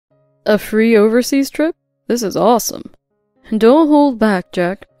A free overseas trip? This is awesome. Don't hold back,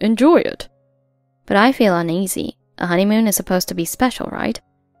 Jack. Enjoy it. But I feel uneasy. A honeymoon is supposed to be special, right?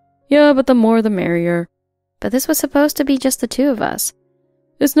 Yeah, but the more the merrier. But this was supposed to be just the two of us.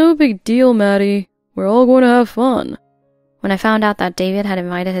 It's no big deal, Maddie. We're all going to have fun. When I found out that David had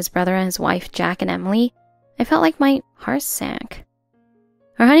invited his brother and his wife, Jack and Emily, I felt like my heart sank.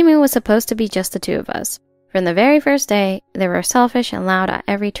 Our honeymoon was supposed to be just the two of us. From the very first day, they were selfish and loud at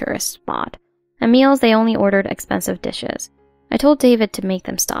every tourist spot. At meals, they only ordered expensive dishes. I told David to make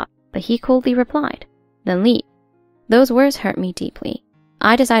them stop, but he coldly replied, "Then leave." Those words hurt me deeply.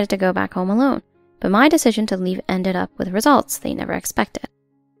 I decided to go back home alone, but my decision to leave ended up with results they never expected.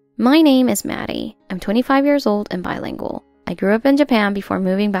 My name is Maddie. I'm 25 years old and bilingual. I grew up in Japan before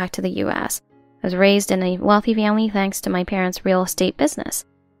moving back to the US. I was raised in a wealthy family thanks to my parents' real estate business.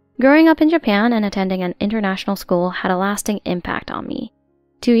 Growing up in Japan and attending an international school had a lasting impact on me.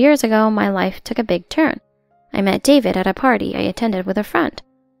 2 years ago, my life took a big turn. I met David at a party I attended with a friend.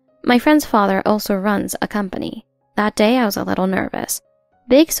 My friend's father also runs a company. That day, I was a little nervous.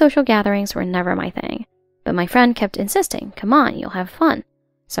 Big social gatherings were never my thing, but my friend kept insisting, "Come on, you'll have fun."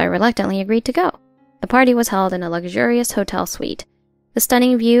 So I reluctantly agreed to go. The party was held in a luxurious hotel suite. The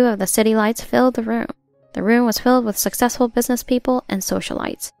stunning view of the city lights filled the room. The room was filled with successful business people and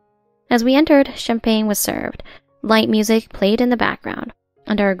socialites. As we entered, champagne was served. Light music played in the background.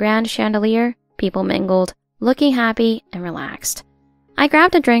 Under a grand chandelier, people mingled, looking happy and relaxed. I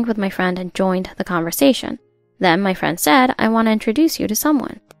grabbed a drink with my friend and joined the conversation. Then my friend said, "I want to introduce you to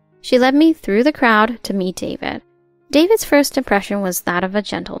someone." She led me through the crowd to meet David. David's first impression was that of a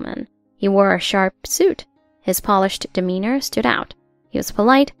gentleman. He wore a sharp suit. His polished demeanor stood out. He was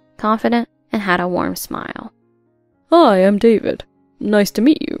polite, confident, and had a warm smile. Hi, I'm David. Nice to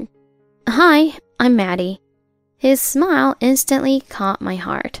meet you. Hi, I'm Maddie. His smile instantly caught my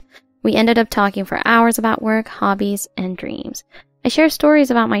heart. We ended up talking for hours about work, hobbies, and dreams. I shared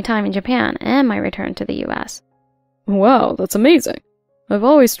stories about my time in Japan and my return to the US. Wow, that's amazing. I've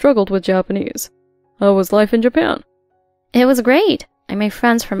always struggled with Japanese. How was life in Japan? It was great. I made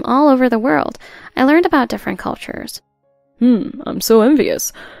friends from all over the world. I learned about different cultures. I'm so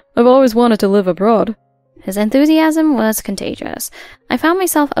envious. I've always wanted to live abroad. His enthusiasm was contagious. I found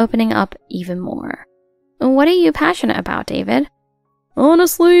myself opening up even more. What are you passionate about, David?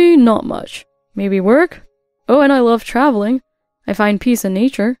 Honestly, not much. Maybe work? Oh, and I love traveling. I find peace in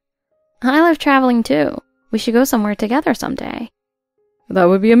nature. I love traveling too. We should go somewhere together someday. That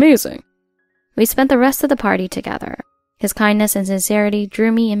would be amazing. We spent the rest of the party together. His kindness and sincerity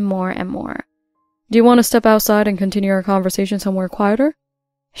drew me in more and more. Do you want to step outside and continue our conversation somewhere quieter?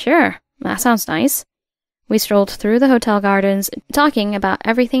 Sure, that sounds nice. We strolled through the hotel gardens, talking about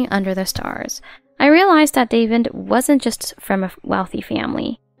everything under the stars. I realized that David wasn't just from a wealthy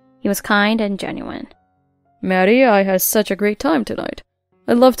family. He was kind and genuine. Maddie, I had such a great time tonight.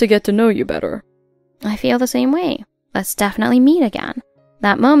 I'd love to get to know you better. I feel the same way. Let's definitely meet again.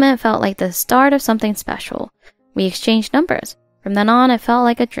 That moment felt like the start of something special. We exchanged numbers. From then on, it felt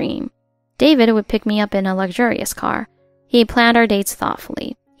like a dream. David would pick me up in a luxurious car. He planned our dates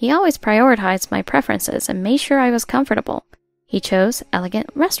thoughtfully. He always prioritized my preferences and made sure I was comfortable. He chose elegant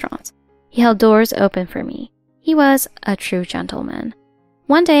restaurants. He held doors open for me. He was a true gentleman.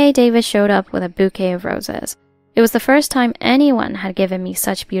 One day, David showed up with a bouquet of roses. It was the first time anyone had given me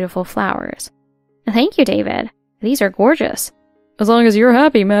such beautiful flowers. Thank you, David. These are gorgeous. As long as you're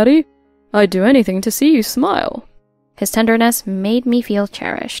happy, Maddie. I'd do anything to see you smile. His tenderness made me feel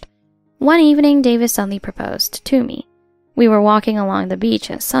cherished. One evening, David suddenly proposed to me. We were walking along the beach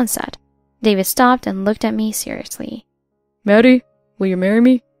at sunset. David stopped and looked at me seriously. Maddie, will you marry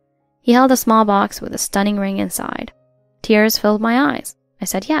me? He held a small box with a stunning ring inside. Tears filled my eyes. I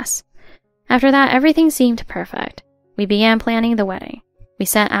said yes. After that, everything seemed perfect. We began planning the wedding. We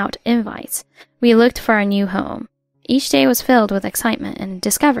sent out invites. We looked for a new home. Each day was filled with excitement and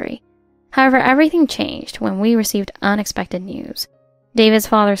discovery. However, everything changed when we received unexpected news. David's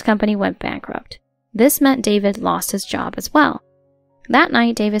father's company went bankrupt. This meant David lost his job as well. That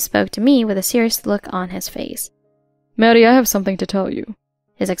night, David spoke to me with a serious look on his face. Maddie, I have something to tell you.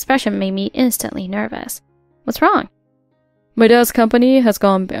 His expression made me instantly nervous. What's wrong? My dad's company has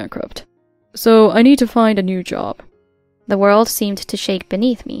gone bankrupt, so I need to find a new job. The world seemed to shake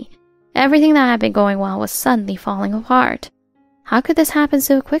beneath me. Everything that had been going well was suddenly falling apart. How could this happen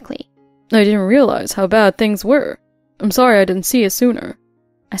so quickly? I didn't realize how bad things were. I'm sorry I didn't see it sooner.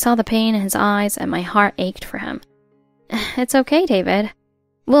 I saw the pain in his eyes and my heart ached for him. It's okay, David.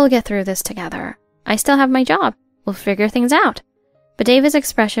 We'll get through this together. I still have my job. We'll figure things out. But David's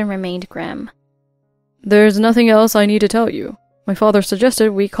expression remained grim. There's nothing else I need to tell you. my father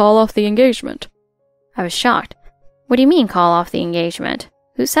suggested we call off the engagement. I was shocked. What do you mean, call off the engagement?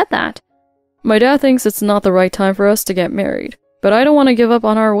 Who said that? My dad thinks it's not the right time for us to get married, but I don't want to give up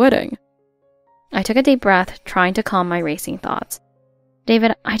on our wedding. I took a deep breath, trying to calm my racing thoughts.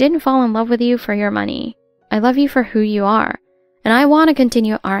 David, I didn't fall in love with you for your money. I love you for who you are, and I want to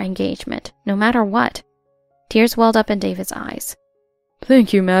continue our engagement, no matter what. Tears welled up in David's eyes.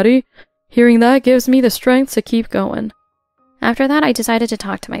 Thank you, Maddie. Hearing that gives me the strength to keep going. After that, I decided to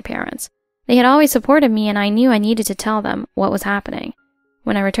talk to my parents. They had always supported me, and I knew I needed to tell them what was happening.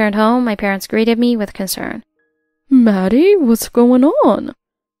 When I returned home, my parents greeted me with concern. Maddie, what's going on?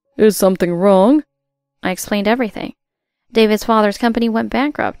 Is something wrong? I explained everything. David's father's company went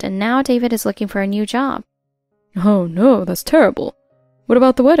bankrupt, and now David is looking for a new job. Oh no, that's terrible. What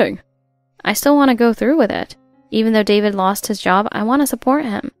about the wedding? I still want to go through with it. Even though David lost his job, I want to support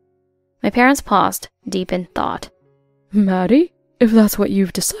him. My parents paused, deep in thought. Maddie, if that's what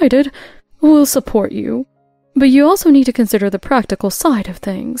you've decided, we'll support you. But you also need to consider the practical side of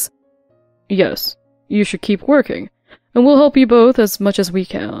things. Yes, you should keep working, and we'll help you both as much as we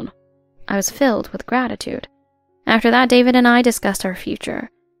can. I was filled with gratitude. After that, David and I discussed our future.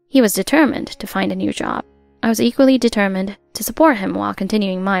 He was determined to find a new job. I was equally determined to support him while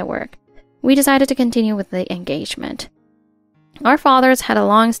continuing my work. We decided to continue with the engagement. Our fathers had a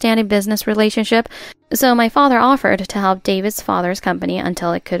long-standing business relationship, so my father offered to help David's father's company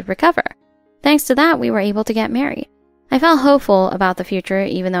until it could recover. Thanks to that, we were able to get married. I felt hopeful about the future,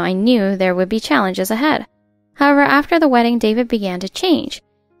 even though I knew there would be challenges ahead. However, after the wedding, David began to change.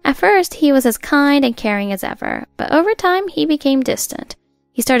 At first, he was as kind and caring as ever, but over time, he became distant.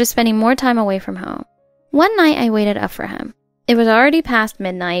 He started spending more time away from home. One night, I waited up for him. It was already past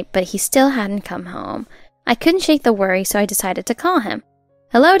midnight, but he still hadn't come home. I couldn't shake the worry, so I decided to call him.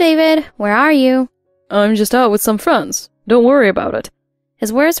 Hello, David. Where are you? I'm just out with some friends. Don't worry about it.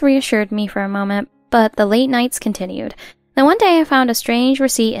 His words reassured me for a moment, but the late nights continued. Then one day I found a strange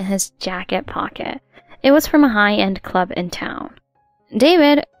receipt in his jacket pocket. It was from a high-end club in town.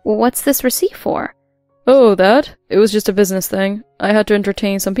 David, what's this receipt for? Oh, that? It was just a business thing. I had to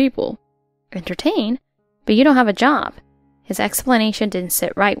entertain some people. Entertain? But you don't have a job. His explanation didn't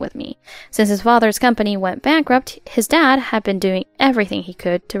sit right with me. Since his father's company went bankrupt, his dad had been doing everything he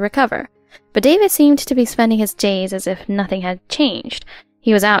could to recover. But David seemed to be spending his days as if nothing had changed.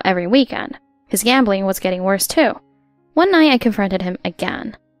 He was out every weekend. His gambling was getting worse too. One night I confronted him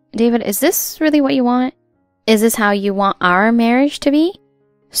again. David, is this really what you want? Is this how you want our marriage to be?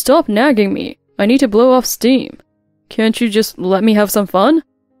 Stop nagging me. I need to blow off steam. Can't you just let me have some fun?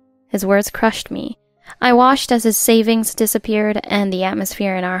 His words crushed me. I watched as his savings disappeared and the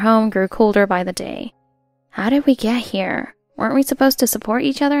atmosphere in our home grew colder by the day. How did we get here? Weren't we supposed to support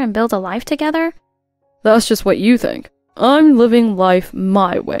each other and build a life together? That's just what you think. I'm living life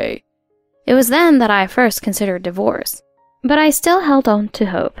my way. It was then that I first considered divorce. But I still held on to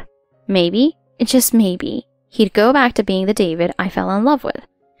hope. Maybe, just maybe, he'd go back to being the David I fell in love with.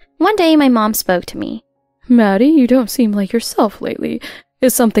 One day my mom spoke to me. Maddie, you don't seem like yourself lately.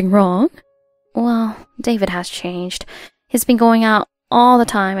 Is something wrong? Well, David has changed. He's been going out all the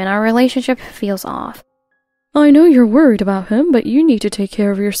time and our relationship feels off. I know you're worried about him, but you need to take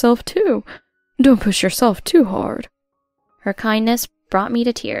care of yourself too. Don't push yourself too hard. Her kindness brought me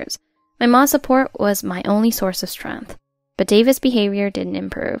to tears. My mom's support was my only source of strength. But David's behavior didn't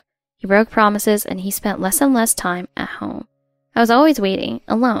improve. He broke promises and he spent less and less time at home. I was always waiting,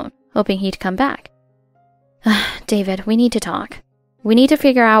 alone, hoping he'd come back. David, we need to talk. We need to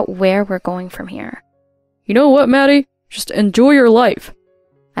figure out where we're going from here. You know what, Maddie? Just enjoy your life.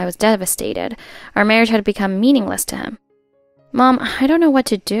 I was devastated. Our marriage had become meaningless to him. Mom, I don't know what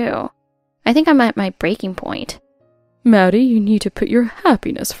to do. I think I'm at my breaking point. Maddie, you need to put your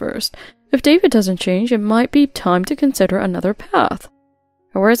happiness first. If David doesn't change, it might be time to consider another path.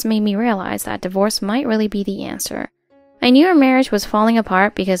 Her words made me realize that divorce might really be the answer. I knew our marriage was falling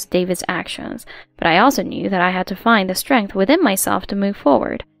apart because of David's actions, but I also knew that I had to find the strength within myself to move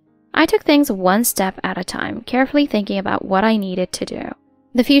forward. I took things one step at a time, carefully thinking about what I needed to do.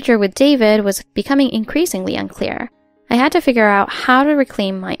 The future with David was becoming increasingly unclear. I had to figure out how to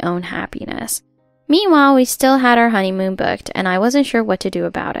reclaim my own happiness. Meanwhile, we still had our honeymoon booked, and I wasn't sure what to do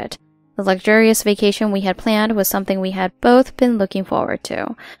about it. The luxurious vacation we had planned was something we had both been looking forward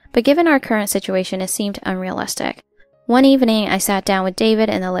to, but given our current situation, it seemed unrealistic. One evening, I sat down with David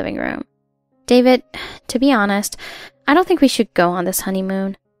in the living room. David, to be honest, I don't think we should go on this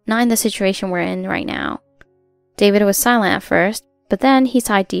honeymoon, not in the situation we're in right now. David was silent at first, but then he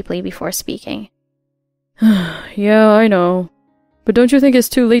sighed deeply before speaking. Yeah, I know. But don't you think it's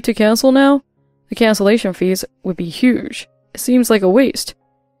too late to cancel now? The cancellation fees would be huge. It seems like a waste.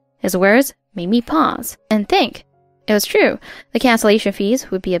 His words made me pause and think. It was true. The cancellation fees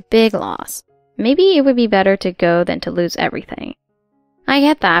would be a big loss. Maybe it would be better to go than to lose everything. I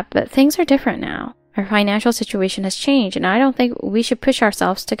get that, but things are different now. Our financial situation has changed, and I don't think we should push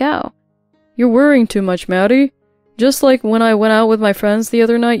ourselves to go. You're worrying too much, Maddie. Just like when I went out with my friends the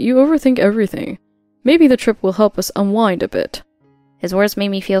other night, you overthink everything. Maybe the trip will help us unwind a bit. His words made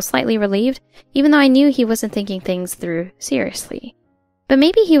me feel slightly relieved, even though I knew he wasn't thinking things through seriously. But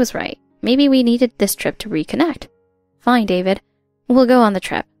maybe he was right. Maybe we needed this trip to reconnect. Fine, David. We'll go on the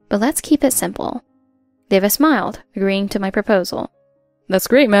trip, but let's keep it simple. David smiled, agreeing to my proposal. That's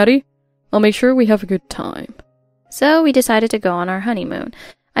great, Maddie. I'll make sure we have a good time. So we decided to go on our honeymoon.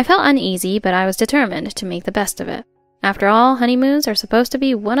 I felt uneasy, but I was determined to make the best of it. After all, honeymoons are supposed to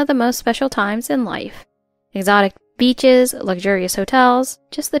be one of the most special times in life. Exotic beaches, luxurious hotels,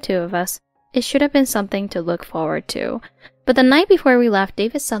 just the two of us. It should have been something to look forward to. But the night before we left,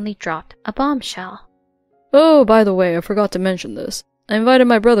 David suddenly dropped a bombshell. Oh, by the way, I forgot to mention this. I invited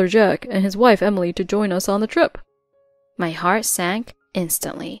my brother Jack and his wife Emily to join us on the trip. My heart sank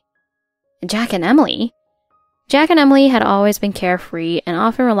instantly. Jack and Emily? Jack and Emily had always been carefree and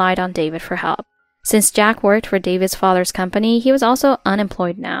often relied on David for help. Since Jack worked for David's father's company, he was also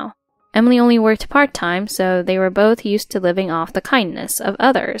unemployed now. Emily only worked part-time, so they were both used to living off the kindness of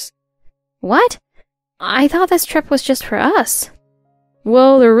others. What? I thought this trip was just for us.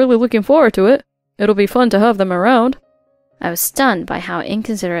 Well, they're really looking forward to it. It'll be fun to have them around. I was stunned by how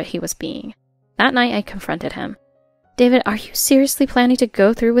inconsiderate he was being. That night, I confronted him. David, are you seriously planning to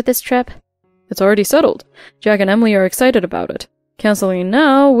go through with this trip? It's already settled. Jack and Emily are excited about it. Canceling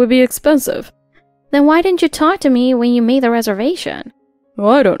now would be expensive. Then why didn't you talk to me when you made the reservation?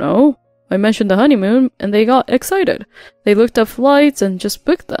 Well, I don't know. I mentioned the honeymoon, and they got excited. They looked up flights and just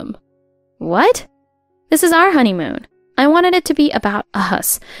booked them. What? This is our honeymoon. I wanted it to be about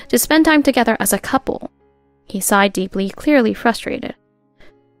us, to spend time together as a couple. He sighed deeply, clearly frustrated.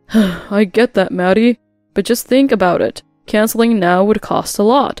 I get that, Maddie, but just think about it. Canceling now would cost a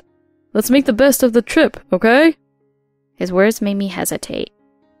lot. Let's make the best of the trip, okay? His words made me hesitate.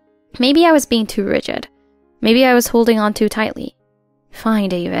 Maybe I was being too rigid. Maybe I was holding on too tightly. Fine,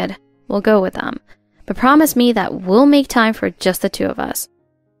 David. We'll go with them. But promise me that we'll make time for just the two of us.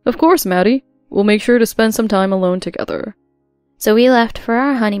 Of course, Maddie. We'll make sure to spend some time alone together. So we left for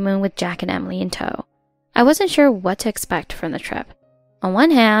our honeymoon with Jack and Emily in tow. I wasn't sure what to expect from the trip. On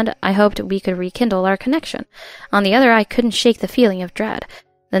one hand, I hoped we could rekindle our connection. On the other, I couldn't shake the feeling of dread.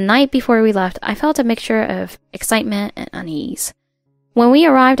 The night before we left, I felt a mixture of excitement and unease. When we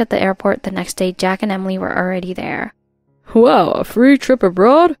arrived at the airport the next day, Jack and Emily were already there. Wow, a free trip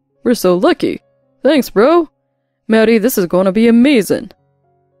abroad? We're so lucky. Thanks, bro. Maddie, this is gonna be amazing.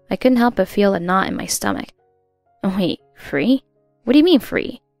 I couldn't help but feel a knot in my stomach. Oh, wait, free? What do you mean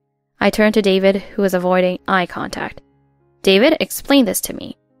free? I turned to David, who was avoiding eye contact. David, explain this to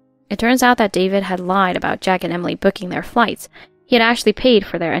me. It turns out that David had lied about Jack and Emily booking their flights. He had actually paid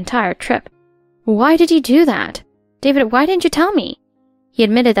for their entire trip. Why did you do that? David, why didn't you tell me? He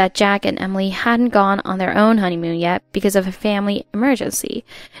admitted that Jack and Emily hadn't gone on their own honeymoon yet because of a family emergency.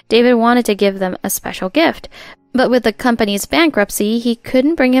 David wanted to give them a special gift, but with the company's bankruptcy, he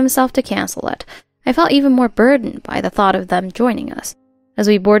couldn't bring himself to cancel it. I felt even more burdened by the thought of them joining us. As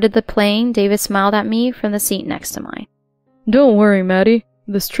we boarded the plane, David smiled at me from the seat next to mine. Don't worry, Maddie.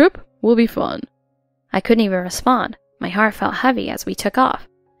 This trip will be fun. I couldn't even respond. My heart felt heavy as we took off.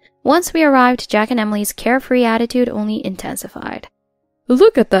 Once we arrived, Jack and Emily's carefree attitude only intensified.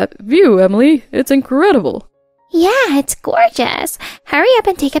 Look at that view, Emily. It's incredible. Yeah, it's gorgeous. Hurry up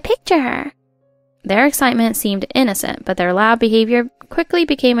and take a picture. Their excitement seemed innocent, but their loud behavior quickly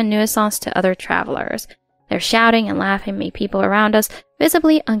became a nuisance to other travelers. Their shouting and laughing made people around us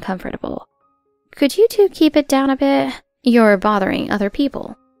visibly uncomfortable. Could you two keep it down a bit? You're bothering other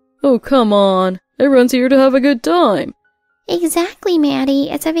people. Oh, come on. Everyone's here to have a good time. Exactly, Maddie.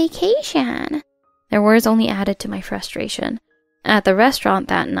 It's a vacation. Their words only added to my frustration. At the restaurant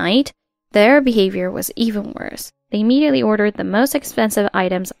that night, their behavior was even worse. They immediately ordered the most expensive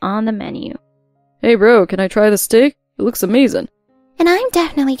items on the menu. Hey bro, can I try the steak? It looks amazing. And I'm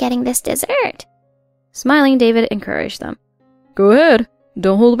definitely getting this dessert. Smiling, David encouraged them. Go ahead.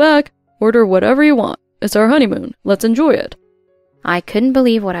 Don't hold back. Order whatever you want. It's our honeymoon. Let's enjoy it. I couldn't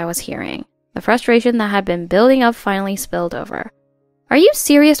believe what I was hearing. The frustration that had been building up finally spilled over. Are you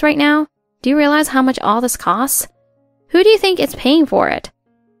serious right now? Do you realize how much all this costs? Who do you think is paying for it?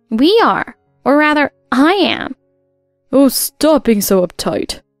 We are. Or rather, I am. Oh, stop being so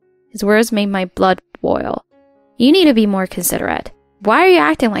uptight. His words made my blood boil. You need to be more considerate. Why are you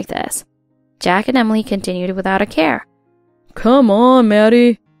acting like this? Jack and Emily continued without a care. Come on,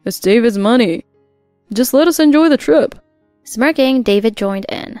 Maddie. It's David's money. Just let us enjoy the trip. Smirking, David joined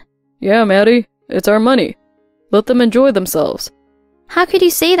in. Yeah, Maddie. It's our money. Let them enjoy themselves. How could you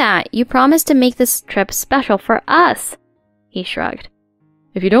say that? You promised to make this trip special for us. He shrugged.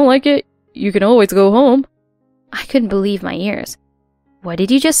 If you don't like it, you can always go home. I couldn't believe my ears. What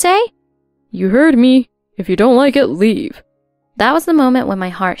did you just say? You heard me. If you don't like it, leave. That was the moment when my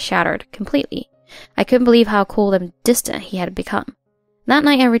heart shattered completely. I couldn't believe how cold and distant he had become. That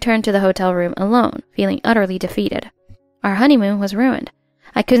night I returned to the hotel room alone, feeling utterly defeated. Our honeymoon was ruined.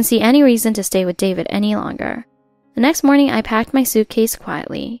 I couldn't see any reason to stay with David any longer. The next morning I packed my suitcase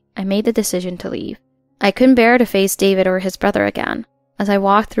quietly. I made the decision to leave. I couldn't bear to face David or his brother again. As I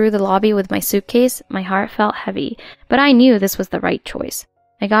walked through the lobby with my suitcase, my heart felt heavy, but I knew this was the right choice.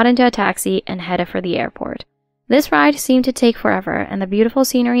 I got into a taxi and headed for the airport. This ride seemed to take forever, and the beautiful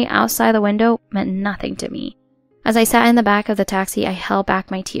scenery outside the window meant nothing to me. As I sat in the back of the taxi, I held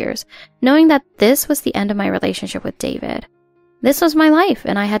back my tears, knowing that this was the end of my relationship with David. This was my life,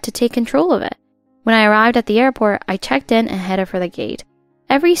 and I had to take control of it. When I arrived at the airport, I checked in and headed for the gate.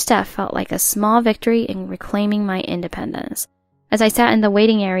 Every step felt like a small victory in reclaiming my independence. As I sat in the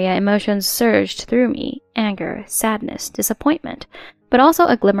waiting area, emotions surged through me: anger, sadness, disappointment, but also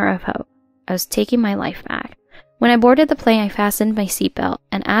a glimmer of hope. I was taking my life back. When I boarded the plane, I fastened my seatbelt,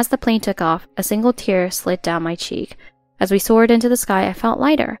 and as the plane took off, a single tear slid down my cheek. As we soared into the sky, I felt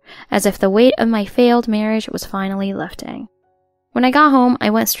lighter, as if the weight of my failed marriage was finally lifting. When I got home, I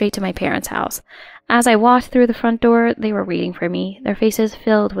went straight to my parents' house. As I walked through the front door, they were waiting for me, their faces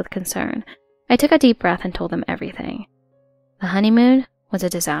filled with concern. I took a deep breath and told them everything. The honeymoon was a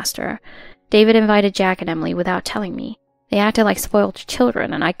disaster. David invited Jack and Emily without telling me. They acted like spoiled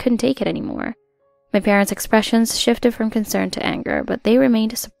children, and I couldn't take it anymore. My parents' expressions shifted from concern to anger, but they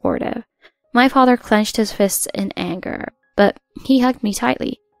remained supportive. My father clenched his fists in anger, but he hugged me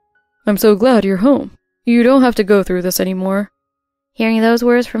tightly. I'm so glad you're home. You don't have to go through this anymore. Hearing those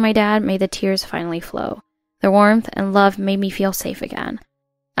words from my dad made the tears finally flow. Their warmth and love made me feel safe again.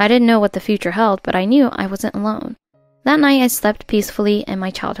 I didn't know what the future held, but I knew I wasn't alone. That night I slept peacefully in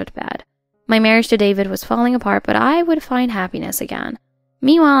my childhood bed. My marriage to David was falling apart, but I would find happiness again.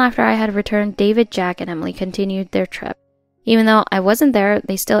 Meanwhile, after I had returned, David, Jack, and Emily continued their trip. Even though I wasn't there,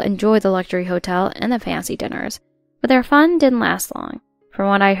 they still enjoyed the luxury hotel and the fancy dinners. But their fun didn't last long. From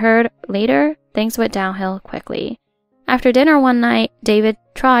what I heard later, things went downhill quickly. After dinner one night, David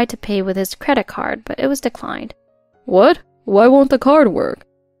tried to pay with his credit card, but it was declined. What? Why won't the card work?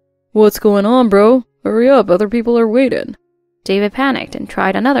 What's going on, bro? Hurry up, other people are waiting. David panicked and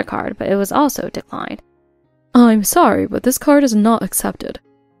tried another card, but it was also declined. I'm sorry, but this card is not accepted.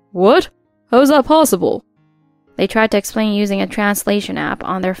 What? How is that possible? They tried to explain using a translation app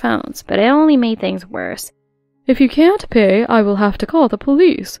on their phones, but it only made things worse. If you can't pay, I will have to call the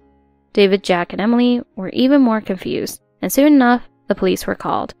police. David, Jack, and Emily were even more confused, and soon enough, the police were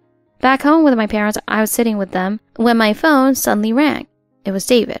called. Back home with my parents, I was sitting with them when my phone suddenly rang. It was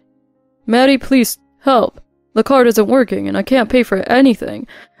David. Maddie, please help. The card isn't working, and I can't pay for anything.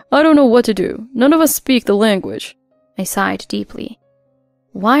 I don't know what to do. None of us speak the language. I sighed deeply.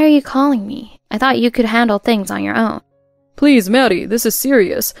 Why are you calling me? I thought you could handle things on your own. Please, Maddie, this is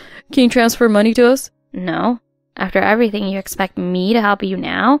serious. Can you transfer money to us? No. After everything, you expect me to help you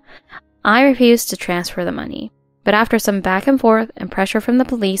now? I refused to transfer the money. But after some back and forth and pressure from the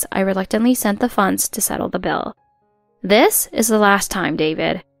police, I reluctantly sent the funds to settle the bill. This is the last time,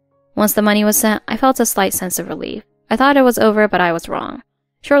 David. Once the money was sent, I felt a slight sense of relief. I thought it was over, but I was wrong.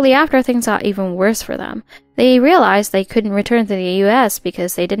 Shortly after, things got even worse for them. They realized they couldn't return to the US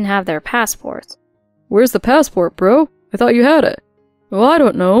because they didn't have their passports. Where's the passport, bro? I thought you had it. Well, I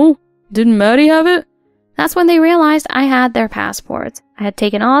don't know. Didn't Maddie have it? That's when they realized I had their passports. I had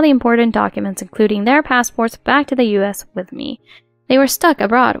taken all the important documents, including their passports, back to the US with me. They were stuck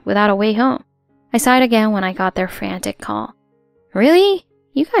abroad without a way home. I sighed again when I got their frantic call. Really?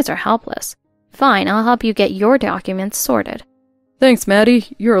 You guys are helpless. Fine, I'll help you get your documents sorted. Thanks, Maddie.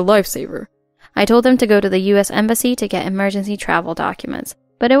 You're a lifesaver. I told them to go to the US Embassy to get emergency travel documents,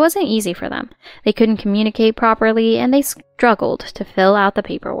 but it wasn't easy for them. They couldn't communicate properly, and they struggled to fill out the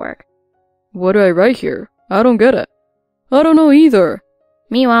paperwork. What do I write here? I don't get it. I don't know either.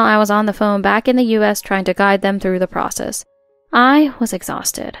 Meanwhile, I was on the phone back in the US trying to guide them through the process. I was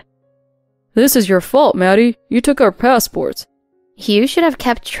exhausted. This is your fault, Maddie. You took our passports. You should have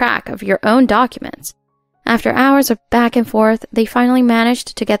kept track of your own documents. After hours of back and forth, they finally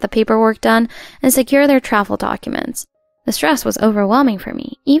managed to get the paperwork done and secure their travel documents. The stress was overwhelming for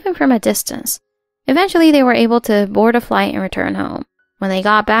me, even from a distance. Eventually, they were able to board a flight and return home. When they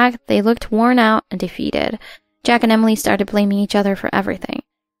got back, they looked worn out and defeated. Jack and Emily started blaming each other for everything.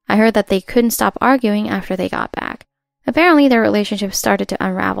 I heard that they couldn't stop arguing after they got back. Apparently, their relationship started to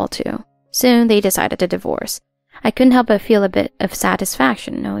unravel too. Soon, they decided to divorce. I couldn't help but feel a bit of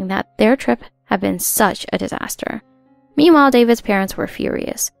satisfaction knowing that their trip had been such a disaster. Meanwhile, David's parents were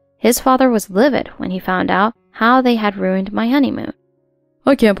furious. His father was livid when he found out how they had ruined my honeymoon.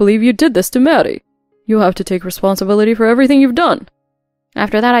 I can't believe you did this to Maddie. You'll have to take responsibility for everything you've done.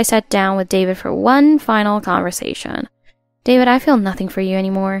 After that, I sat down with David for one final conversation. David, I feel nothing for you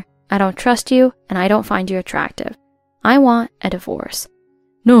anymore. I don't trust you, and I don't find you attractive. I want a divorce.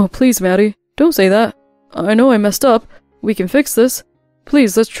 No, please, Maddie. Don't say that. I know I messed up. We can fix this.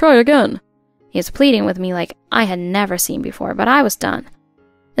 Please, let's try again. He was pleading with me like I had never seen before, but I was done.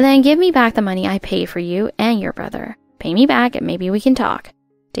 And then give me back the money I paid for you and your brother. Pay me back and maybe we can talk.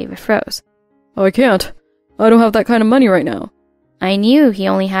 David froze. Oh, I can't. I don't have that kind of money right now. I knew he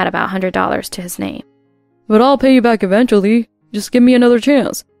only had about $100 to his name. But I'll pay you back eventually. Just give me another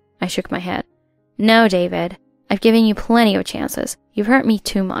chance. I shook my head. No, David. I've given you plenty of chances. You've hurt me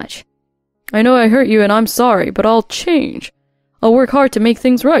too much. I know I hurt you and I'm sorry, but I'll change. I'll work hard to make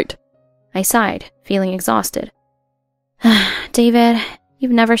things right. I sighed, feeling exhausted. David,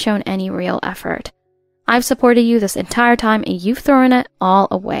 you've never shown any real effort. I've supported you this entire time and you've thrown it all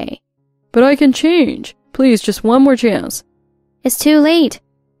away. But I can change. Please, just one more chance. It's too late.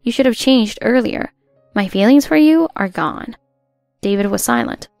 You should have changed earlier. My feelings for you are gone. David was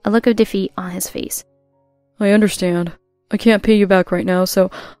silent, a look of defeat on his face. I understand. I can't pay you back right now, so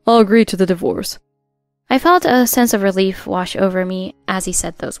I'll agree to the divorce. I felt a sense of relief wash over me as he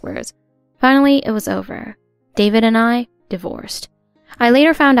said those words. Finally, it was over. David and I divorced. I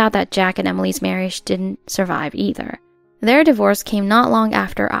later found out that Jack and Emily's marriage didn't survive either. Their divorce came not long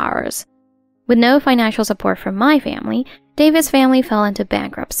after ours. With no financial support from my family, David's family fell into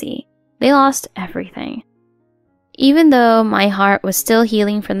bankruptcy. They lost everything. Even though my heart was still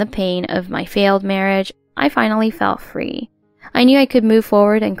healing from the pain of my failed marriage, I finally felt free. I knew I could move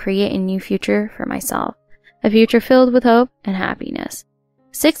forward and create a new future for myself, a future filled with hope and happiness.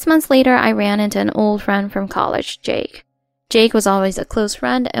 6 months later, I ran into an old friend from college, Jake. Jake was always a close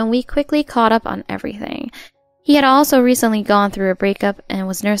friend, and we quickly caught up on everything. He had also recently gone through a breakup and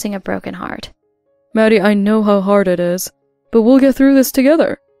was nursing a broken heart. Maddie, I know how hard it is, but we'll get through this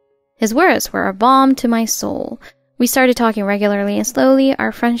together. His words were a balm to my soul. We started talking regularly, and slowly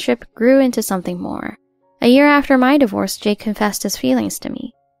our friendship grew into something more. A year after my divorce, Jake confessed his feelings to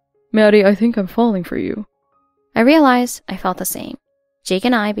me. Maddie, I think I'm falling for you. I realized I felt the same. Jake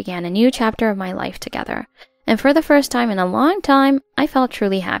and I began a new chapter of my life together, and for the first time in a long time, I felt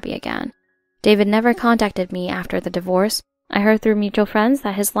truly happy again. David never contacted me after the divorce. I heard through mutual friends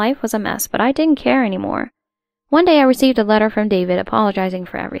that his life was a mess, but I didn't care anymore. One day I received a letter from David apologizing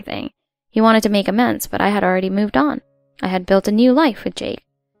for everything. He wanted to make amends, but I had already moved on. I had built a new life with Jake.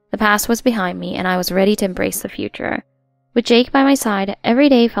 The past was behind me, and I was ready to embrace the future. With Jake by my side, every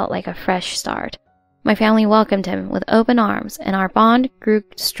day felt like a fresh start. My family welcomed him with open arms, and our bond grew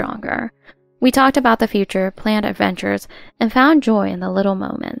stronger. We talked about the future, planned adventures, and found joy in the little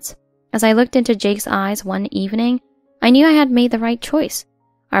moments. As I looked into Jake's eyes one evening, I knew I had made the right choice.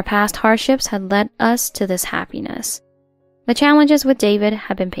 Our past hardships had led us to this happiness. The challenges with David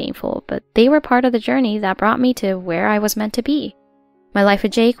had been painful, but they were part of the journey that brought me to where I was meant to be. My life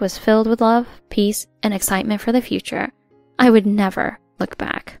with Jake was filled with love, peace, and excitement for the future. I would never look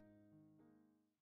back.